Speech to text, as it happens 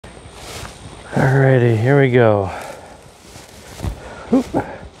Alrighty, here we go. Oop.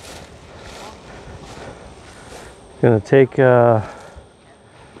 Gonna take a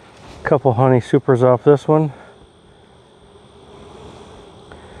couple honey supers off this one.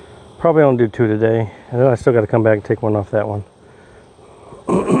 Probably only do 2 today, and then I still got to come back and take one off that one.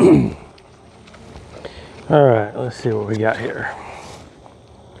 Alright, let's see what we got here.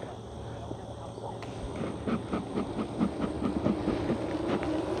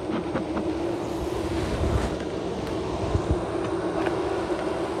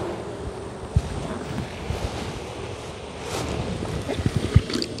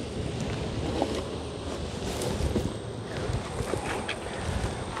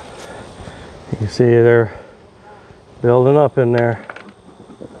 You see they're building up in there.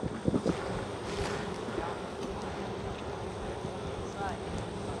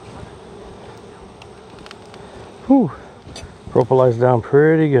 Whew, propylized down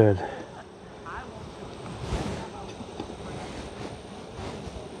pretty good.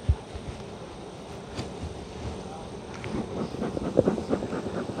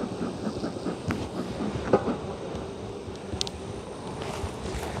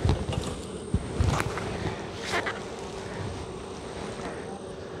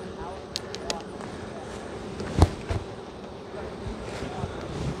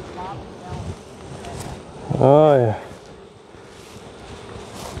 Oh yeah.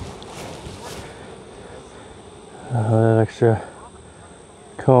 That extra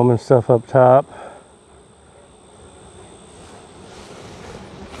comb and stuff up top.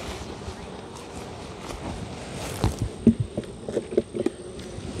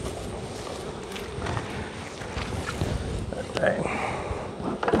 Dang.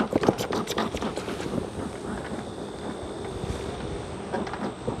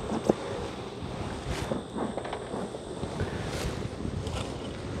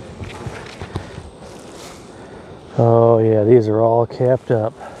 Oh yeah, these are all capped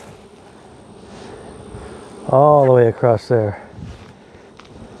up. All the way across there.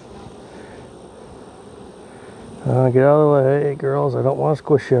 Get out of the way, girls. I don't want to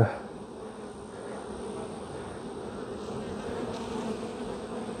squish you.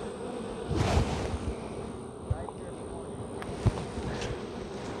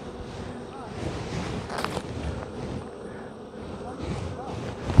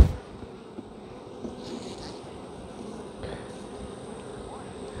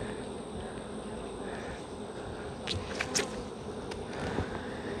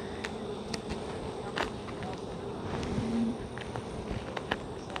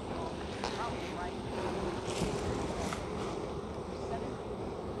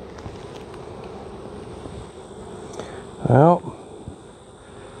 Well,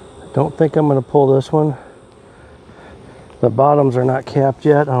 I don't think I'm going to pull this one. The bottoms are not capped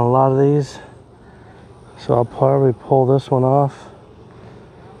yet on a lot of these, so I'll probably pull this one off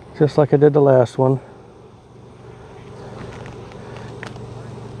just like I did the last one.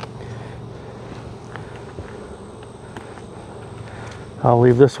 I'll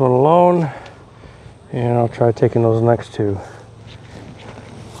leave this one alone, and I'll try taking those next 2.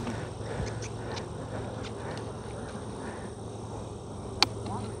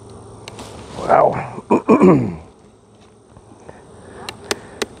 Wow.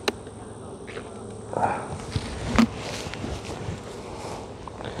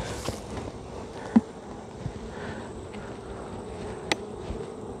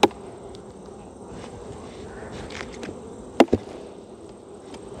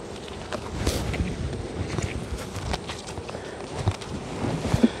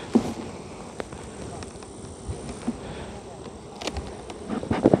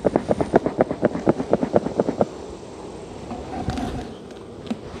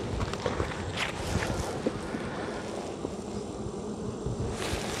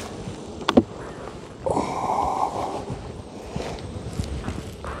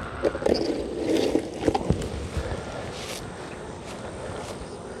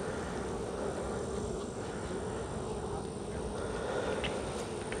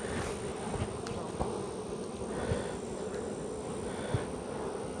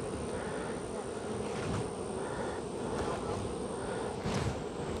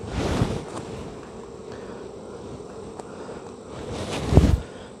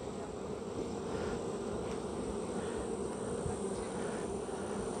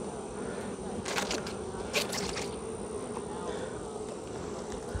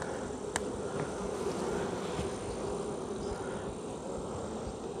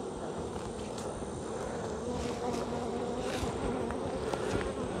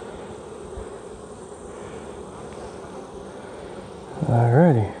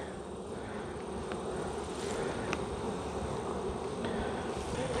 Alrighty.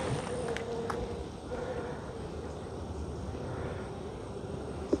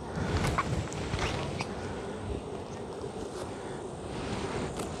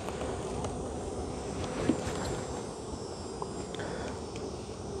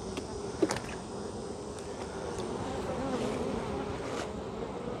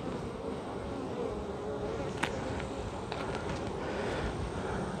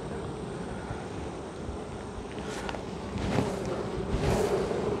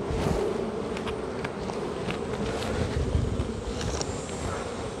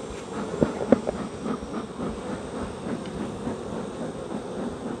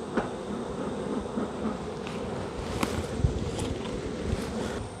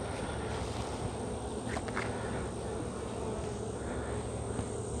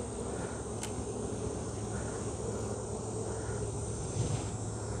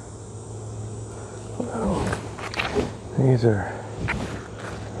 These are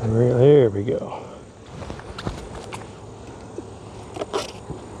real. There we go.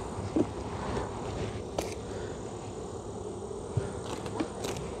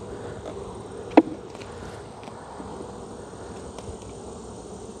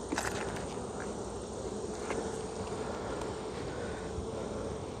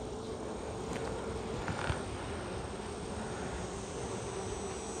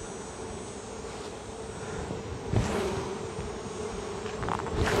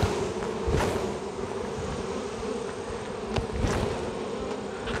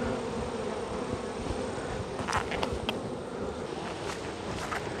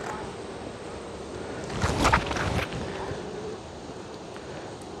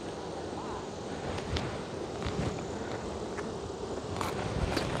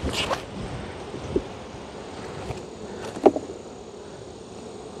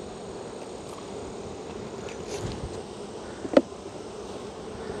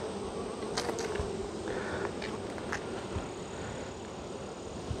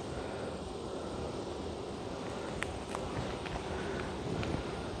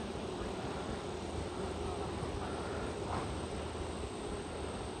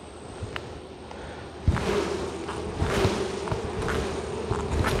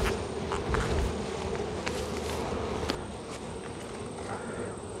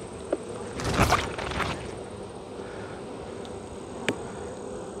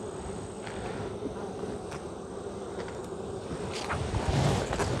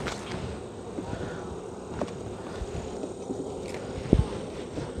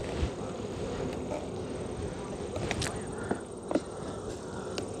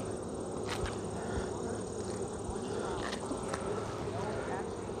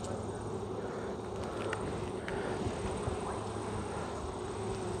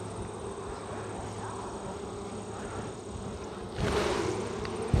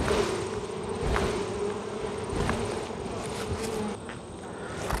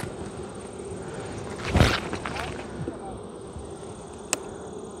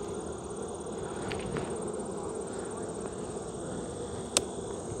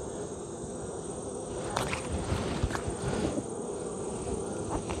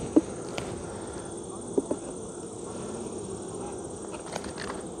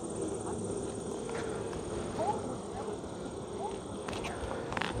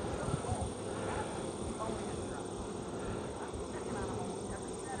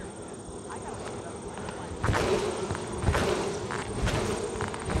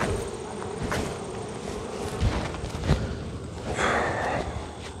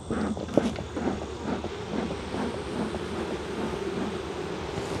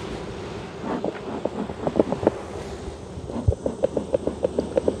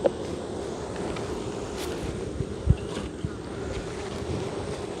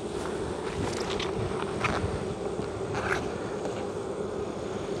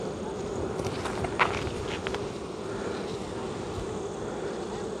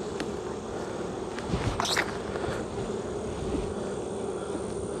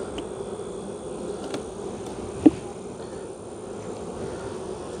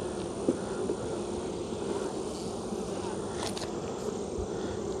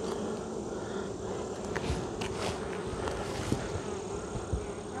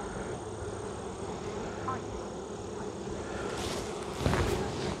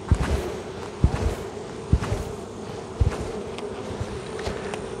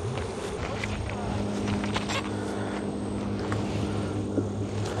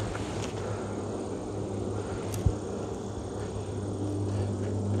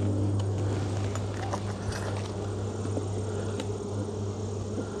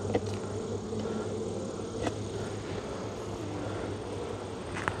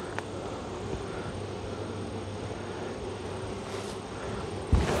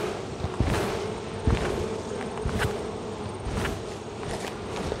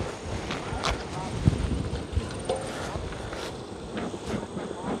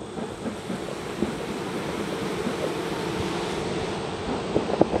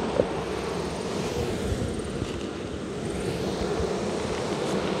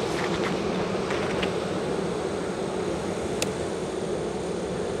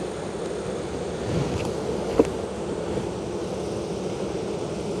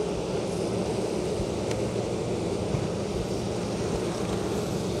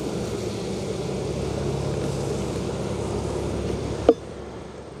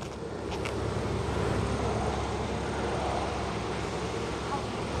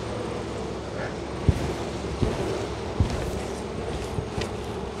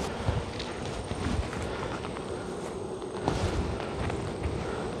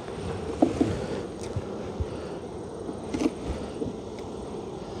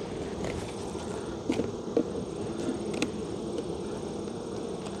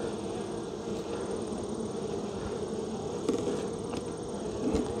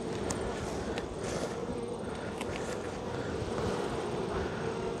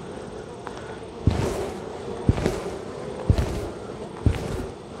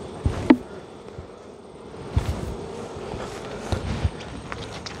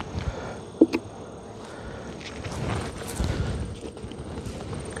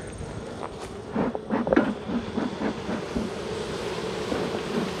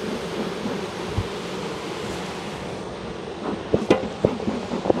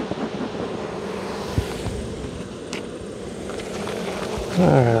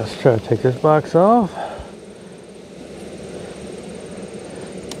 Alright, let's try to take this box off.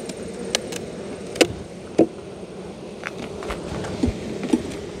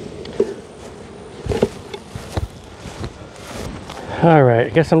 Alright, I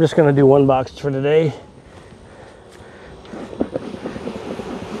guess I'm just going to do one box for today.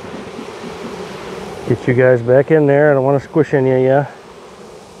 Get you guys back in there. I don't want to squish any of you.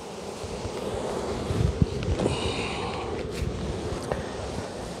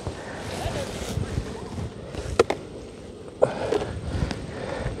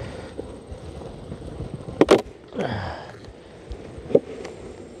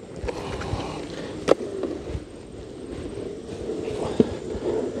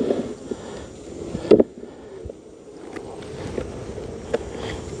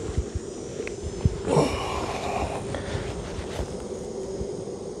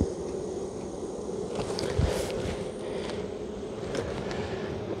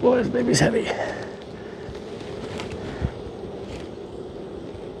 Boy, this baby's heavy.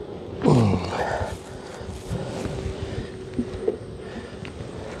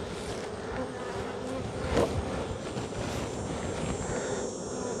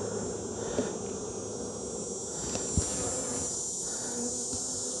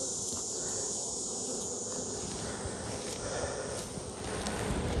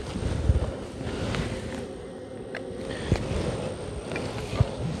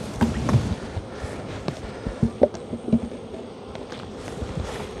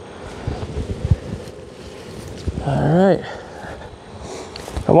 Alright,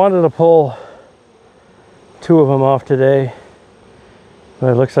 I wanted to pull 2 of them off today,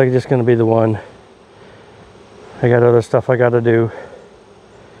 but it looks like it's just going to be the one. I got other stuff I got to do.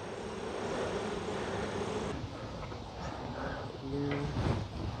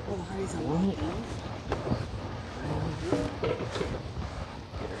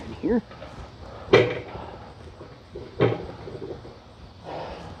 Here.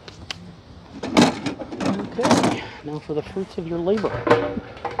 Okay, now for the fruits of your labor.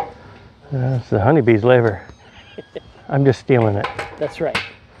 That's the honeybee's labor. I'm just stealing it. That's right.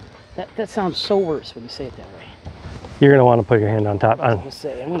 That sounds so worse when you say it that way. You're going to want to put your hand on top. I was going to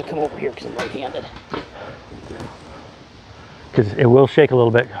say, I'm going to come over here because I'm right-handed. Because it will shake a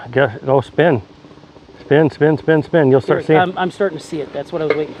little bit. Just go spin. Spin, spin, spin, spin. You'll start seeing it. I'm starting to see it. That's what I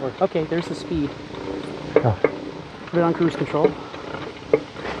was waiting for. Okay, there's the speed. Oh. Put it on cruise control.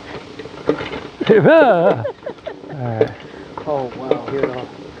 Alright. Oh, wow. Here it all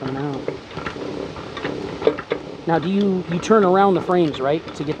coming out. Now, do you turn around the frames, right,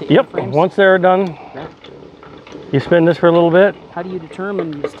 to get the inner frames? Once they're done, yeah. You spin this for a little bit. How do you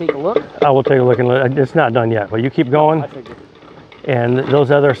determine? You just take a look? I will take a look, and it's not done yet, but you keep going. I figured. And those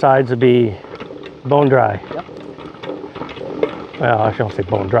other sides will be bone dry. Yep. Well, I shouldn't say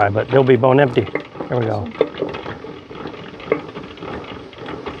bone dry, but they'll be bone empty. There we go.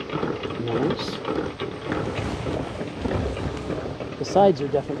 Nice. The sides are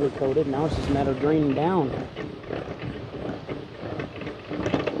definitely coated. Now it's just a matter of draining down.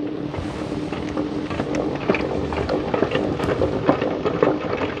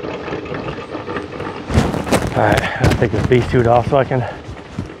 All right, I'll take this beast suit off so I can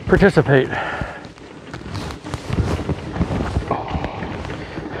participate.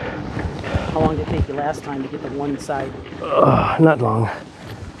 How long did it take you last time to get the one side? Not long.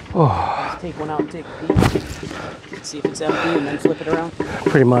 Oh. Just take one out and take a peek. See if it's empty and then flip it around?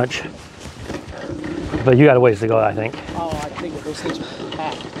 Pretty much. But you got a ways to go, I think. Oh, I think those things are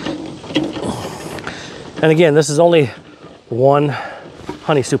packed. And again, this is only one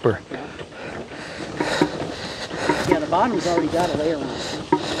honey super. Yeah, the bottom's already got a layer on it.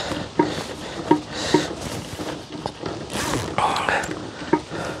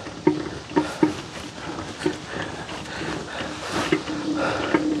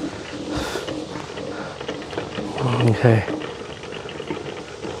 Okay.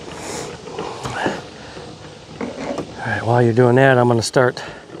 All right, while you're doing that, I'm going to start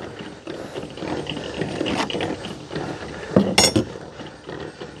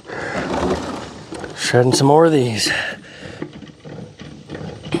shredding some more of these.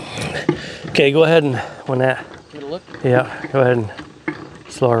 Okay, go ahead and when that. Get a look? Yeah, go ahead and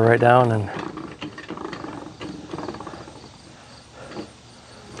slow her right down and.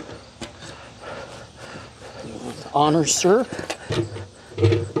 Honor, sir.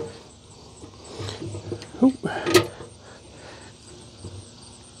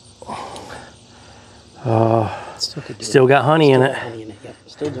 Still got honey in it. Honey in it. Yep,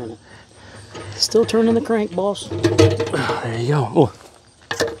 still doing it. Still turning the crank, boss. There you go. Oh,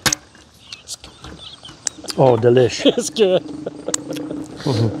 oh delish. It's good.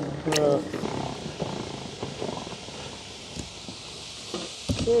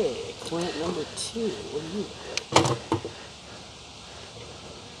 Okay, plant number 2. What do you got?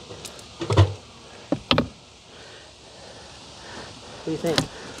 What do you think?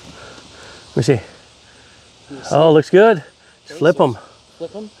 Let me see. Oh, looks good. Okay, Flip so them.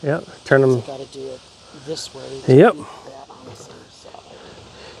 Flip them? Yep. Turn them. I gotta do it this way. To Yep. keep that on the same side.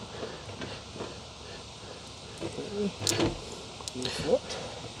 Okay. You flipped.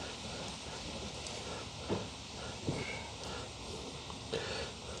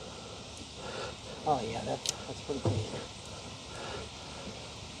 Oh yeah, that's pretty clean.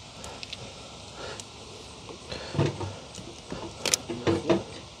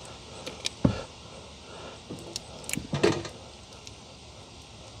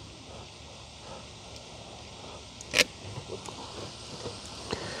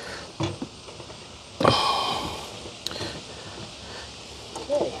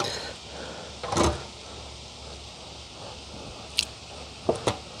 Okay.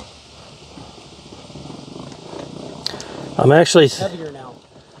 I'm actually, Heavier now.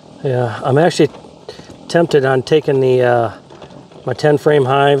 yeah, I'm actually tempted on taking the my 10 frame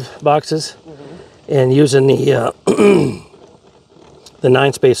hive boxes and using the the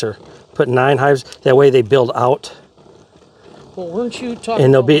 9 spacer. Put 9 hives. That way they build out. Well, weren't you talking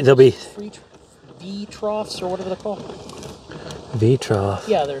And about they'll be V troughs or whatever they're called? V trough.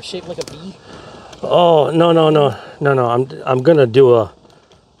 Yeah, they're shaped like a V. Oh no! I'm gonna do a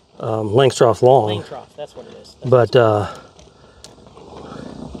length trough long. Lane trough, that's what it is. But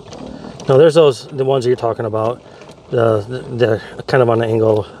no, there's the ones that you're talking about. They're kind of on an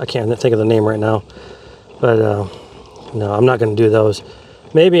angle. I can't think of the name right now. But no, I'm not gonna do those.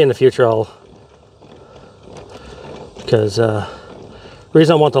 Maybe in the future I'll, because the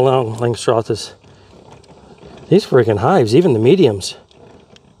reason I want the long length trough is these freaking hives, even the mediums,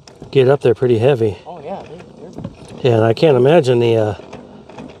 get up there pretty heavy. Oh yeah, Yeah, and I can't imagine and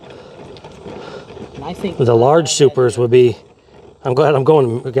I think the large supers would be. I'm glad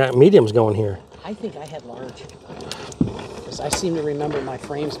we got mediums going here. I think I had large. Because I seem to remember my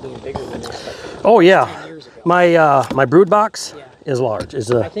frames being bigger than that. But Oh yeah, 10 years ago. my brood box Yeah. is large.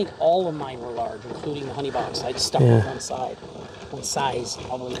 I think all of mine were large, including the honey box. I'd stuck with one size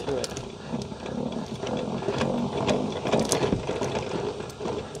all the way through it.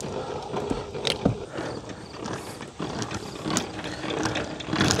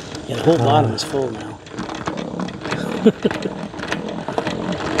 Yeah, the whole bottom is full now.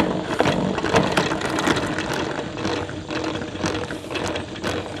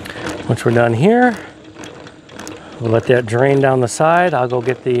 Once we're done here, we'll let that drain down the side. I'll go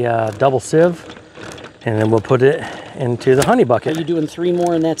get the double sieve, and then we'll put it into the honey Are bucket. you doing 3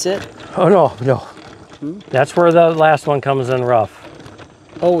 more and that's it? Oh no. That's where the last one comes in rough.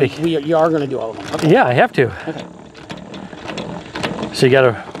 Oh, you are going to do all of them. Okay. Yeah, I have to. Okay. So you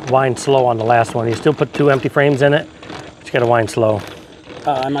gotta wind slow on the last one. You still put 2 empty frames in it, but you gotta wind slow.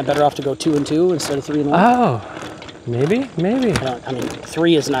 Am I better off to go 2 and 2 instead of 3 and 1? Oh, maybe. I mean,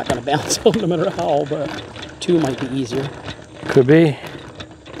 3 is not going to balance out no matter how, but 2 might be easier. Could be.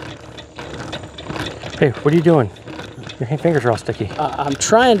 Hey, what are you doing? Your fingers are all sticky. I'm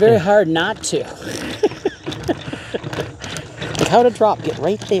trying very hard not to. Without a drop, get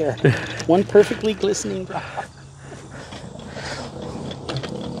right there. One perfectly glistening drop.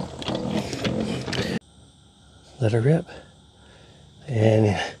 Let her rip.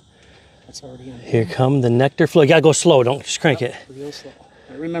 And That's already in. here come the nectar flow. You gotta go slow, don't just crank it. Real slow.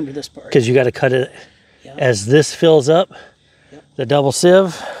 I remember this part. Because you gotta cut it Yeah. as this fills up, the double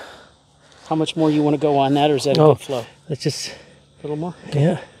sieve. How much more you want to go on that, or is that a good flow? Let's just, A little more?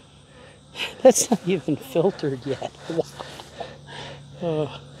 yeah. That's not even filtered yet.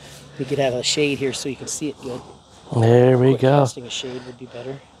 We could have a shade here so you can see it good. There we go. Casting a shade would be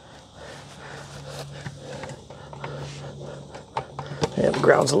better. Yeah, the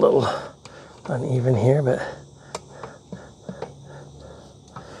ground's a little uneven here, but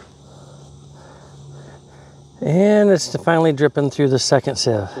and it's finally dripping through the second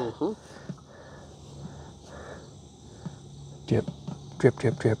sieve. Drip, drip,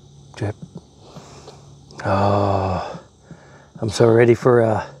 drip, drip, drip. Oh, I'm so ready for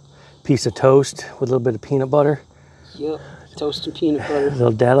a piece of toast with a little bit of peanut butter. Yep, toast and peanut butter. A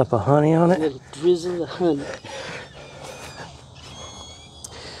little dollop of honey on A it. little drizzle of honey.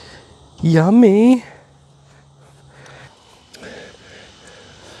 Yummy.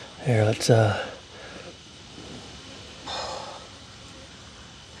 Here, let's I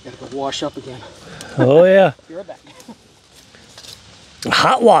gotta go wash up again. oh yeah. Be right back.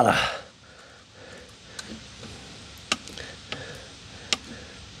 Hot water.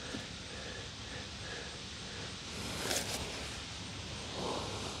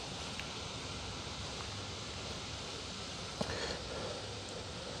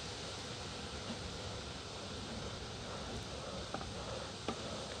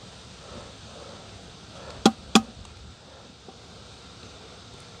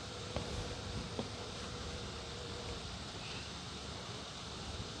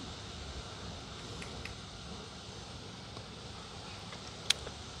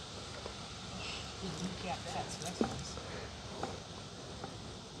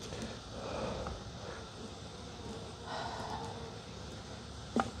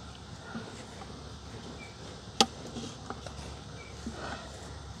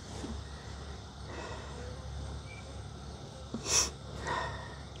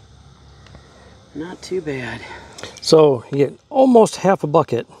 Not too bad. So you get almost half a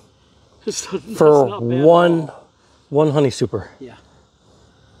bucket That's for not bad at all. one honey super. Yeah.